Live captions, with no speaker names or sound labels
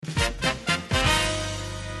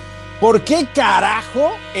¿Por qué carajo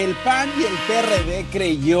el PAN y el PRD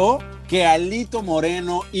creyó que Alito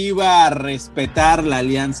Moreno iba a respetar la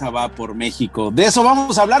Alianza Va por México? De eso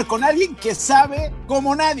vamos a hablar con alguien que sabe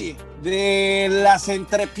como nadie de las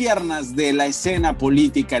entrepiernas de la escena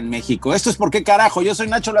política en México. Esto es ¿Por qué carajo? Yo soy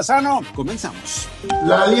Nacho Lozano. Comenzamos.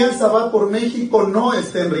 La Alianza Va por México no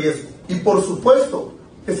está en riesgo. Y por supuesto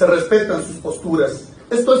que se respetan sus posturas.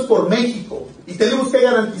 Esto es por México y tenemos que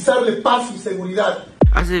garantizarle paz y seguridad.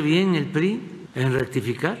 ¿Hace bien el PRI en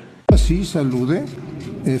rectificar? Sí, saludé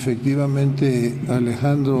efectivamente a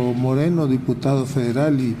Alejandro Moreno, diputado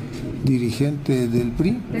federal y dirigente del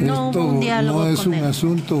PRI. No Esto no es un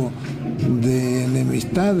asunto de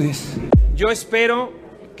enemistades. Yo espero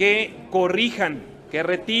que corrijan, que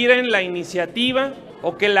retiren la iniciativa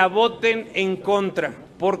o que la voten en contra,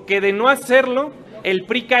 porque de no hacerlo, el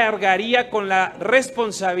PRI cargaría con la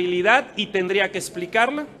responsabilidad y tendría que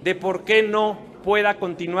explicarla de por qué no pueda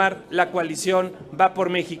continuar la coalición Va por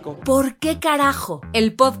México. ¿Por qué carajo?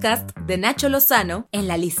 El podcast de Nacho Lozano en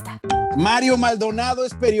La Lista. Mario Maldonado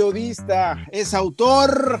es periodista, es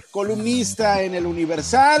autor, columnista en El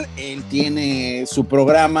Universal. Él tiene su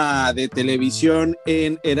programa de televisión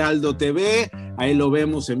en Heraldo TV. Ahí lo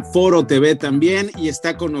vemos en Foro TV también y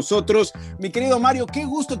está con nosotros. Mi querido Mario, qué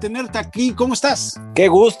gusto tenerte aquí. ¿Cómo estás? Qué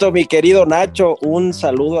gusto, mi querido Nacho. Un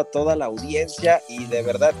saludo a toda la audiencia y de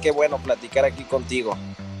verdad qué bueno platicar aquí contigo.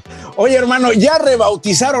 Oye, hermano, ya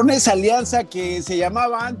rebautizaron esa alianza que se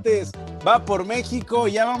llamaba antes Va por México,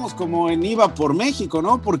 ya vamos como en Iba por México,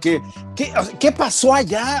 ¿no? Porque, ¿qué pasó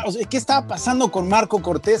allá? O sea, ¿qué estaba pasando con Marco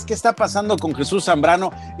Cortés? ¿Qué está pasando con Jesús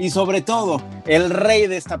Zambrano? Y sobre todo, el rey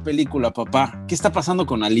de esta película, papá, ¿qué está pasando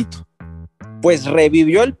con Alito? Pues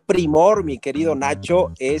revivió el primor, mi querido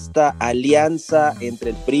Nacho, esta alianza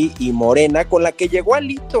entre el PRI y Morena, con la que llegó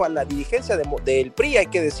Alito a la dirigencia del PRI, hay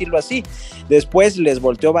que decirlo así. Después les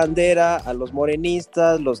volteó bandera a los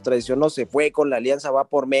morenistas, los traicionó, se fue con la Alianza Va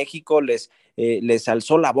por México, les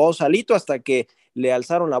alzó la voz a Alito hasta que le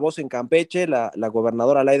alzaron la voz en Campeche, la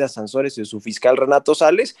gobernadora Laida Sansores y su fiscal Renato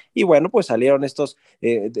Sales, y bueno, pues salieron estas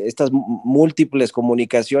múltiples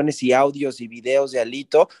comunicaciones y audios y videos de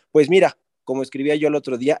Alito. Pues mira, como escribía yo el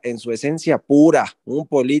otro día, en su esencia pura, un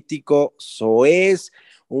político soez,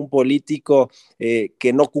 un político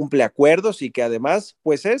que no cumple acuerdos y que además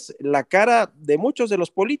pues es la cara de muchos de los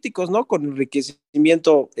políticos, ¿no? Con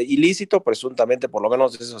enriquecimiento ilícito, presuntamente, por lo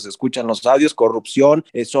menos eso se escuchan los audios, corrupción,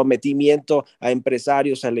 sometimiento a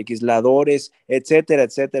empresarios, a legisladores, etcétera,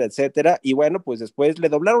 etcétera, etcétera, y bueno, pues después le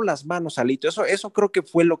doblaron las manos a Alito, eso creo que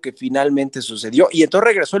fue lo que finalmente sucedió, y entonces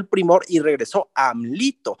regresó el primor y regresó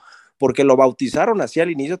AMLito, porque lo bautizaron así al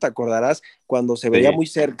inicio, te acordarás, cuando se veía muy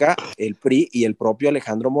cerca el PRI y el propio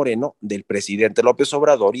Alejandro Moreno del presidente López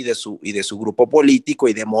Obrador y de su grupo político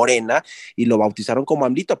y de Morena, y lo bautizaron como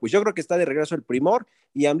AMLito. Pues yo creo que está de regreso el primor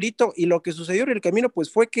y AMLito, y lo que sucedió en el camino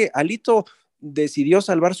pues fue que Alito decidió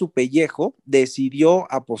salvar su pellejo, decidió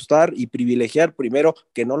apostar y privilegiar primero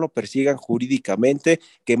que no lo persigan jurídicamente,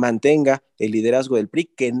 que mantenga el liderazgo del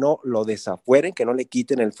PRI, que no lo desafueren, que no le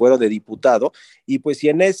quiten el fuero de diputado, y pues si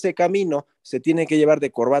en ese camino se tiene que llevar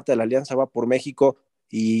de corbata la Alianza Va por México,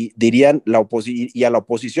 y dirían y a la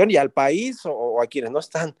oposición y al país o a quienes no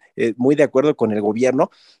están muy de acuerdo con el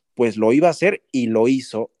gobierno, pues lo iba a hacer y lo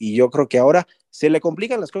hizo, y yo creo que ahora se le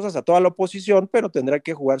complican las cosas a toda la oposición, pero tendrá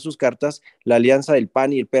que jugar sus cartas la alianza del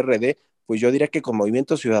PAN y el PRD, pues yo diría que con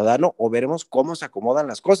Movimiento Ciudadano, o veremos cómo se acomodan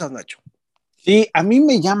las cosas, Nacho. Sí, a mí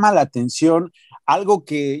me llama la atención algo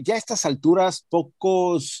que ya a estas alturas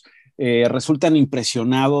pocos resultan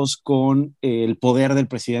impresionados con el poder del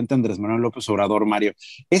presidente Andrés Manuel López Obrador, Mario.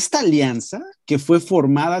 Esta alianza que fue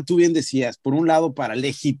formada, tú bien decías, por un lado para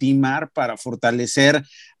legitimar, para fortalecer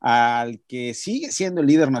al que sigue siendo el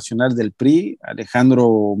líder nacional del PRI, Alejandro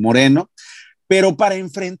Moreno, pero para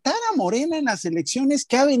enfrentar a Morena en las elecciones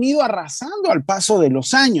que ha venido arrasando al paso de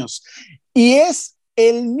los años. Y es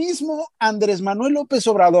el mismo Andrés Manuel López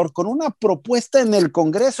Obrador con una propuesta en el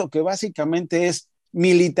Congreso que básicamente es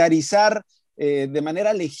militarizar de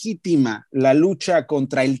manera legítima la lucha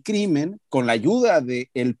contra el crimen con la ayuda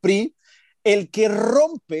del PRI, el que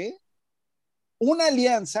rompe una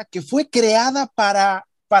alianza que fue creada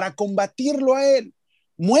para combatirlo a él.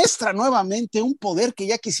 Muestra nuevamente un poder que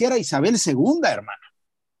ya quisiera Isabel II, hermano.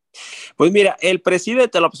 Pues mira, el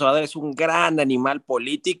presidente López Obrador es un gran animal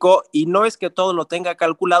político y no es que todo lo tenga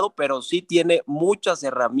calculado, pero sí tiene muchas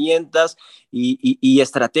herramientas y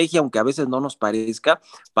estrategia, aunque a veces no nos parezca,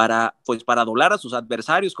 para doblar a sus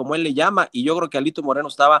adversarios, como él le llama, y yo creo que Alito Moreno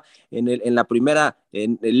estaba en la primera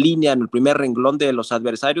línea, en el primer renglón de los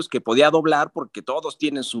adversarios que podía doblar, porque todos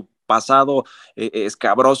tienen su pasado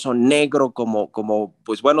escabroso, negro, como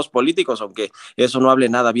pues buenos políticos, aunque eso no hable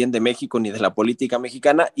nada bien de México ni de la política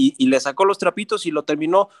mexicana, y le sacó los trapitos y lo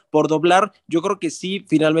terminó por doblar. Yo creo que sí,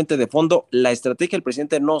 finalmente de fondo, la estrategia del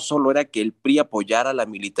presidente no solo era que el PRI apoyara la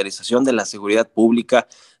militarización de la seguridad pública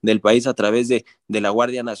del país a través de la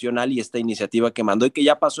Guardia Nacional y esta iniciativa que mandó y que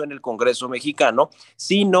ya pasó en el Congreso mexicano,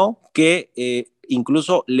 sino que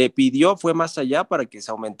incluso le pidió, fue más allá para que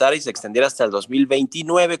se aumentara y se extendiera hasta el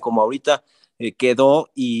 2029, como ahorita quedó,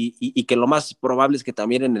 y que lo más probable es que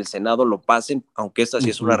también en el Senado lo pasen, aunque esta sí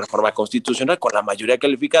es una reforma constitucional con la mayoría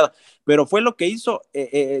calificada, pero fue lo que hizo,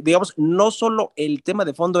 digamos, no solo el tema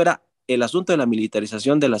de fondo era el asunto de la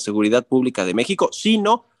militarización de la seguridad pública de México,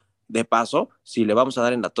 sino, de paso, si le vamos a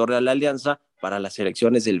dar en la torre a la alianza para las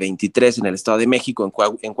elecciones del 23 en el Estado de México,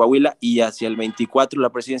 en Coahuila, y hacia el 24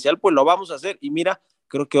 la presidencial, pues lo vamos a hacer, y mira,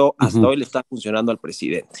 creo que hasta hoy le está funcionando al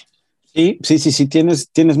presidente. Sí,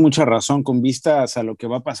 tienes mucha razón con vistas a lo que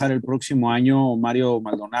va a pasar el próximo año, Mario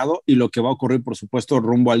Maldonado, y lo que va a ocurrir, por supuesto,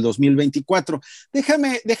 rumbo al 2024.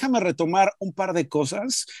 Déjame retomar un par de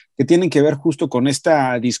cosas que tienen que ver justo con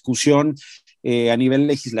esta discusión a nivel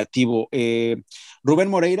legislativo. Rubén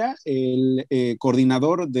Moreira, el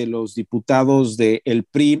coordinador de los diputados del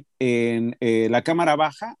PRI en la Cámara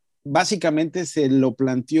Baja, básicamente se lo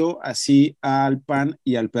planteó así al PAN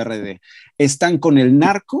y al PRD. ¿Están con el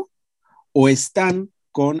narco o están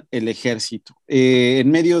con el ejército?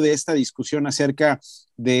 En medio de esta discusión acerca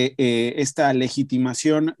de esta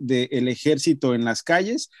legitimación del ejército en las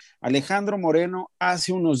calles, Alejandro Moreno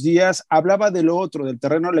hace unos días hablaba de lo otro, del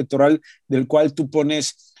terreno electoral del cual tú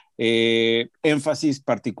pones énfasis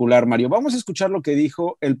particular, Mario. Vamos a escuchar lo que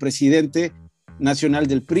dijo el presidente nacional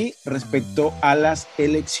del PRI respecto a las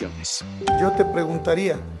elecciones. Yo te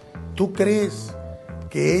preguntaría, ¿tú crees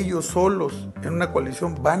que ellos solos en una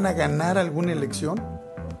coalición van a ganar alguna elección?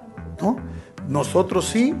 ¿No? Nosotros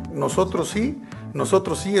sí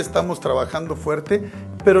estamos trabajando fuerte,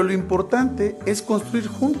 pero lo importante es construir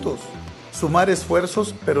juntos, sumar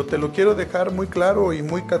esfuerzos, pero te lo quiero dejar muy claro y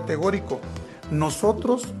muy categórico.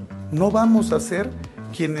 Nosotros no vamos a ser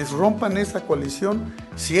quienes rompan esa coalición.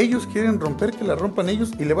 Si ellos quieren romper, que la rompan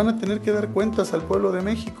ellos, y le van a tener que dar cuentas al pueblo de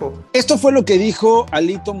México. Esto fue lo que dijo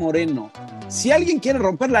Alito Moreno. Si alguien quiere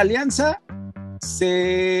romper la alianza,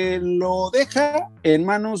 se lo deja en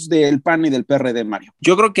manos del PAN y del PRD, Mario.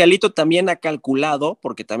 Yo creo que Alito también ha calculado,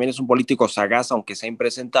 porque también es un político sagaz, aunque sea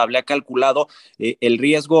impresentable, ha calculado el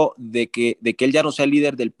riesgo de que él ya no sea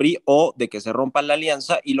líder del PRI o de que se rompa la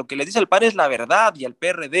alianza, y lo que le dice al PAN es la verdad, y al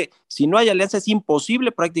PRD, si no hay alianza es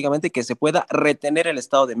imposible prácticamente que se pueda retener el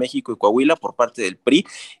Estado de México y Coahuila por parte del PRI,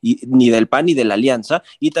 ni del PAN ni de la alianza,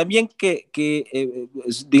 y también que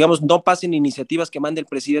digamos, no pasen iniciativas que mande el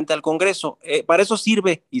presidente al Congreso. Para eso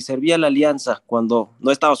sirve y servía la alianza cuando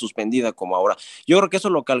no estaba suspendida como ahora. Yo creo que eso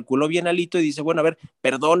lo calculó bien Alito y dice, bueno, a ver,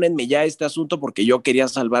 perdónenme ya este asunto porque yo quería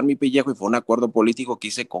salvar mi pellejo y fue un acuerdo político que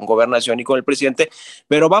hice con Gobernación y con el presidente,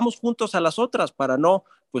 pero vamos juntos a las otras para no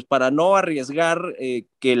arriesgar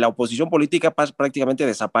que la oposición política prácticamente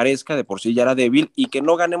desaparezca, de por sí ya era débil, y que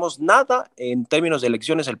no ganemos nada en términos de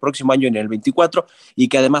elecciones el próximo año en el 24, y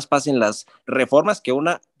que además pasen las reformas, que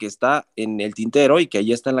una que está en el tintero y que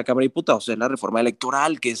ahí está en la Cámara de Diputados, es la reforma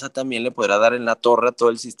electoral, que esa también le podrá dar en la torre a todo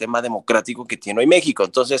el sistema democrático que tiene hoy México.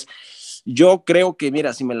 Entonces, yo creo que,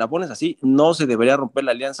 mira, si me la pones así, no se debería romper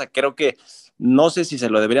la alianza. Creo que no sé si se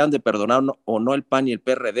lo deberían de perdonar o no el PAN y el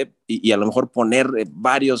PRD, y a lo mejor poner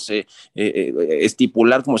varios,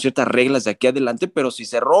 estipular como ciertas reglas de aquí adelante, pero si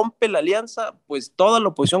se rompe la alianza, pues toda la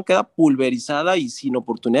oposición queda pulverizada y sin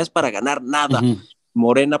oportunidades para ganar nada.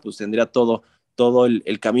 Morena pues tendría todo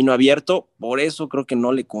el camino abierto, por eso creo que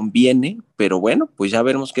no le conviene, pero bueno, pues ya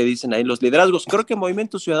veremos qué dicen ahí los liderazgos. Creo que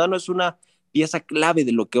Movimiento Ciudadano es una pieza clave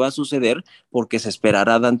de lo que va a suceder, porque se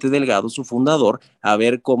esperará a Dante Delgado, su fundador, a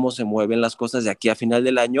ver cómo se mueven las cosas de aquí a final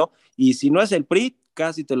del año, y si no es el PRI,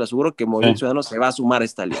 casi te lo aseguro que Movimiento Ciudadano se va a sumar a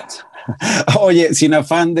esta alianza. Oye, sin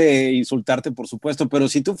afán de insultarte, por supuesto, pero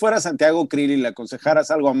si tú fueras Santiago Krill y le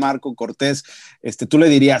aconsejaras algo a Marco Cortés, tú le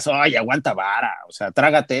dirías, oye, aguanta vara, o sea,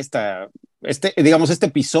 trágate este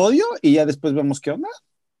episodio y ya después vemos qué onda.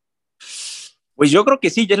 Pues yo creo que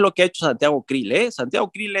sí, ya es lo que ha hecho Santiago Krill, ¿eh? Santiago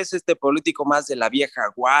Krill es este político más de la vieja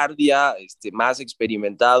guardia, más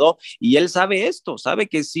experimentado, y él sabe esto, sabe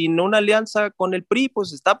que sin una alianza con el PRI,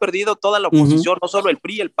 pues está perdido toda la oposición, no solo el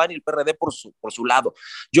PRI, el PAN y el PRD por su lado.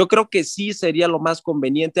 Yo creo que sí sería lo más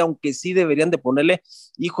conveniente, aunque sí deberían de ponerle,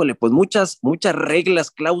 híjole, pues muchas reglas,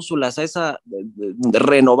 cláusulas a esa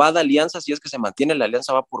renovada alianza, si es que se mantiene la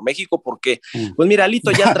alianza Va por México, porque, pues mira, Alito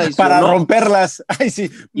ya traicionó. Para romperlas, ay sí,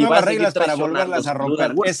 nuevas reglas para volverlas echarlas a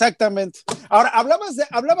romper. Exactamente. Ahora,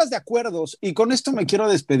 hablabas de acuerdos y con esto me quiero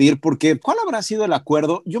despedir porque ¿cuál habrá sido el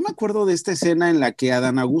acuerdo? Yo me acuerdo de esta escena en la que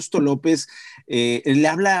Adán Augusto López le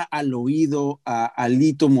habla al oído a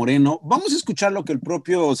Alito Moreno. Vamos a escuchar lo que el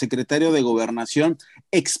propio secretario de Gobernación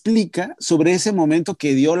explica sobre ese momento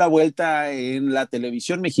que dio la vuelta en la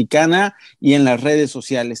televisión mexicana y en las redes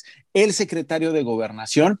sociales. El secretario de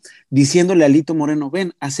Gobernación diciéndole a Alito Moreno,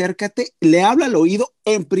 ven, acércate, le habla al oído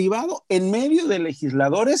en privado, en medio de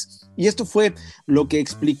legisladores, y esto fue lo que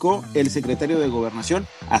explicó el secretario de Gobernación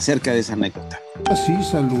acerca de esa anécdota. Así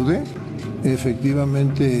saludé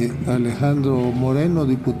efectivamente a Alejandro Moreno,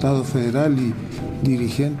 diputado federal y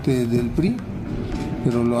dirigente del PRI,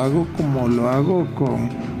 pero lo hago como lo hago con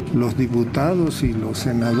los diputados y los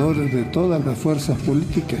senadores de todas las fuerzas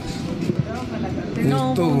políticas.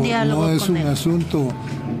 Esto no es un asunto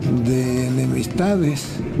de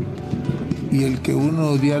enemistades, y el que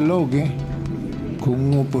uno dialogue con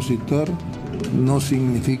un opositor no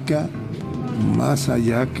significa más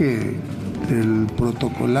allá que el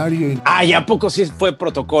protocolario. Ay, ¿a poco sí fue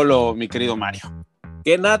protocolo, mi querido Mario?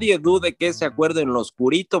 Que nadie dude que ese acuerdo en lo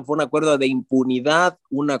oscurito fue un acuerdo de impunidad,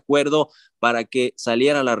 un acuerdo para que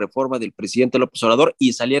saliera la reforma del presidente López Obrador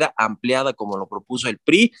y saliera ampliada como lo propuso el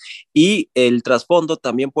PRI, y el trasfondo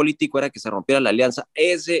también político era que se rompiera la alianza.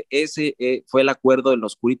 Ese fue el acuerdo en lo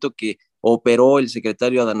oscurito que operó el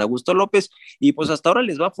secretario Adán Augusto López, y pues hasta ahora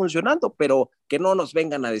les va funcionando, pero que no nos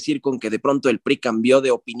vengan a decir con que de pronto el PRI cambió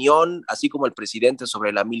de opinión, así como el presidente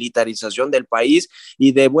sobre la militarización del país,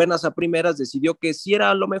 y de buenas a primeras decidió que sí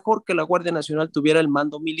era lo mejor que la Guardia Nacional tuviera el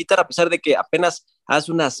mando militar, a pesar de que apenas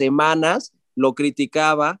hace unas semanas lo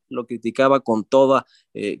criticaba con toda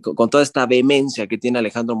esta vehemencia que tiene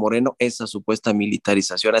Alejandro Moreno, esa supuesta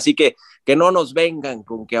militarización. Así que no nos vengan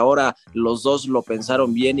con que ahora los dos lo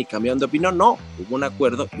pensaron bien y cambiaron de opinión. No, hubo un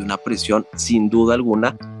acuerdo y una presión sin duda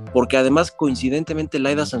alguna, porque además coincidentemente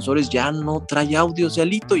Laida Sansores ya no trae audios de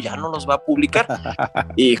Alito, ya no los va a publicar.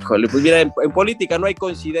 Híjole, pues mira, en política no hay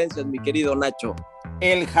coincidencias, mi querido Nacho.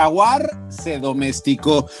 El jaguar se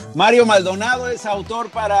domesticó. Mario Maldonado es autor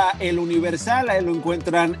para El Universal, ahí lo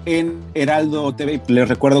encuentran en Heraldo TV. Les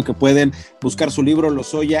recuerdo que pueden buscar su libro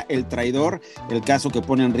Lozoya, el traidor, el caso que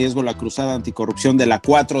pone en riesgo la cruzada anticorrupción de la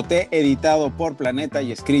 4T, editado por Planeta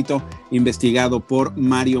y escrito, investigado por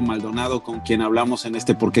Mario Maldonado, con quien hablamos en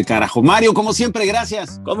este ¿Por qué carajo? Mario, como siempre,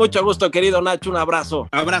 gracias. Con mucho gusto, querido Nacho, un abrazo.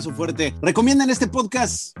 Abrazo fuerte. Recomiendan este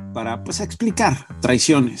podcast para, pues, explicar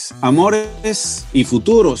traiciones, amores y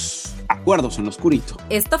futuros acuerdos en lo oscurito.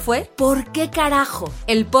 Esto fue ¿Por qué carajo?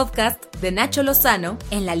 El podcast de Nacho Lozano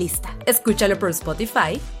en La Lista. Escúchalo por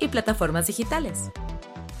Spotify y plataformas digitales.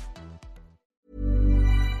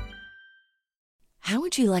 How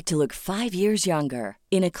would you like to look 5 years younger?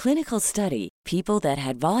 In a clinical study, people that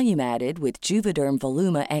had volume added with Juvederm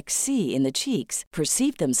Voluma XC in the cheeks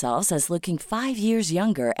perceived themselves as looking 5 years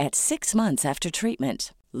younger at 6 months after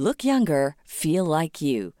treatment. Look younger, feel like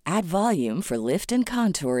you. Add volume for lift and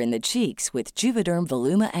contour in the cheeks with Juvederm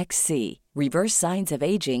Voluma XC. Reverse signs of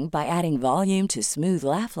aging by adding volume to smooth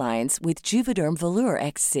laugh lines with Juvederm Volure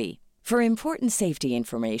XC. For important safety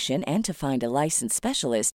information and to find a licensed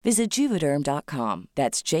specialist, visit Juvederm.com.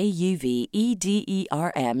 That's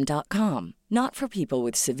JUVEDERM.com. Not for people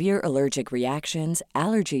with severe allergic reactions,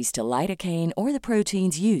 allergies to lidocaine, or the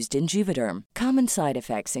proteins used in Juvederm. Common side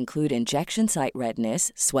effects include injection site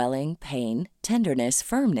redness, swelling, pain, tenderness,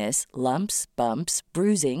 firmness, lumps, bumps,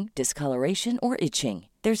 bruising, discoloration, or itching.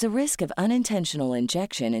 There's a risk of unintentional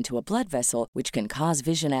injection into a blood vessel, which can cause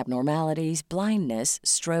vision abnormalities, blindness,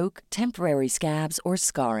 stroke, temporary scabs, or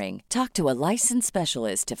scarring. Talk to a licensed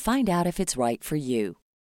specialist to find out if it's right for you.